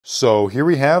So here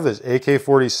we have this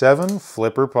AK47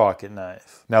 flipper pocket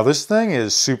knife. Now this thing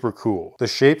is super cool. The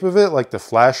shape of it, like the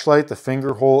flashlight, the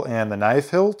finger hole, and the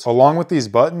knife hilt, along with these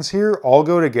buttons here, all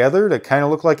go together to kind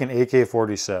of look like an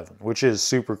AK47, which is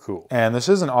super cool. And this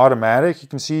isn't automatic. You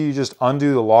can see you just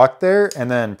undo the lock there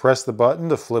and then press the button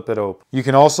to flip it open. You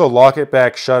can also lock it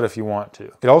back shut if you want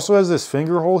to. It also has this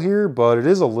finger hole here, but it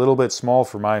is a little bit small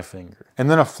for my finger. And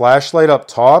then a flashlight up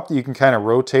top that you can kind of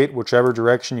rotate whichever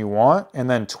direction you want and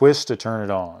then twist to turn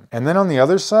it on. And then on the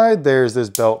other side, there's this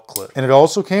belt clip. And it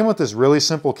also came with this really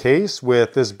simple case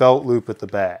with this belt loop at the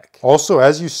back. Also,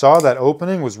 as you saw, that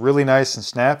opening was really nice and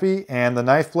snappy, and the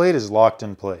knife blade is locked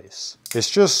in place. It's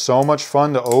just so much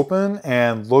fun to open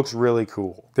and looks really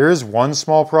cool. There is one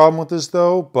small problem with this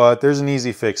though, but there's an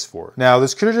easy fix for it. Now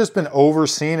this could have just been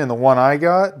overseen in the one I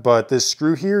got, but this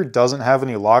screw here doesn't have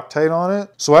any Loctite on it.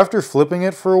 So after flipping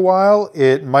it for a while,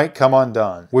 it might come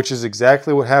undone, which is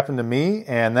exactly what happened to me,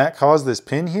 and that caused this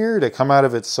pin here to come out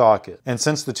of its socket. And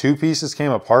since the two pieces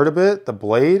came apart a bit, the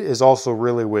blade is also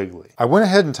really wiggly. I went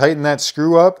ahead and tightened that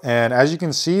screw up, and as you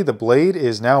can see, the blade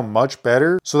is now much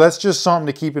better. So that's just something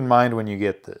to keep in mind when you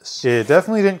get this. It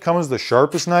definitely didn't come as the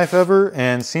sharpest knife ever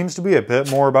and seems to be a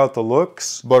bit more about the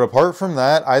looks, but apart from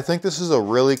that, I think this is a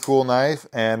really cool knife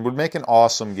and would make an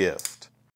awesome gift.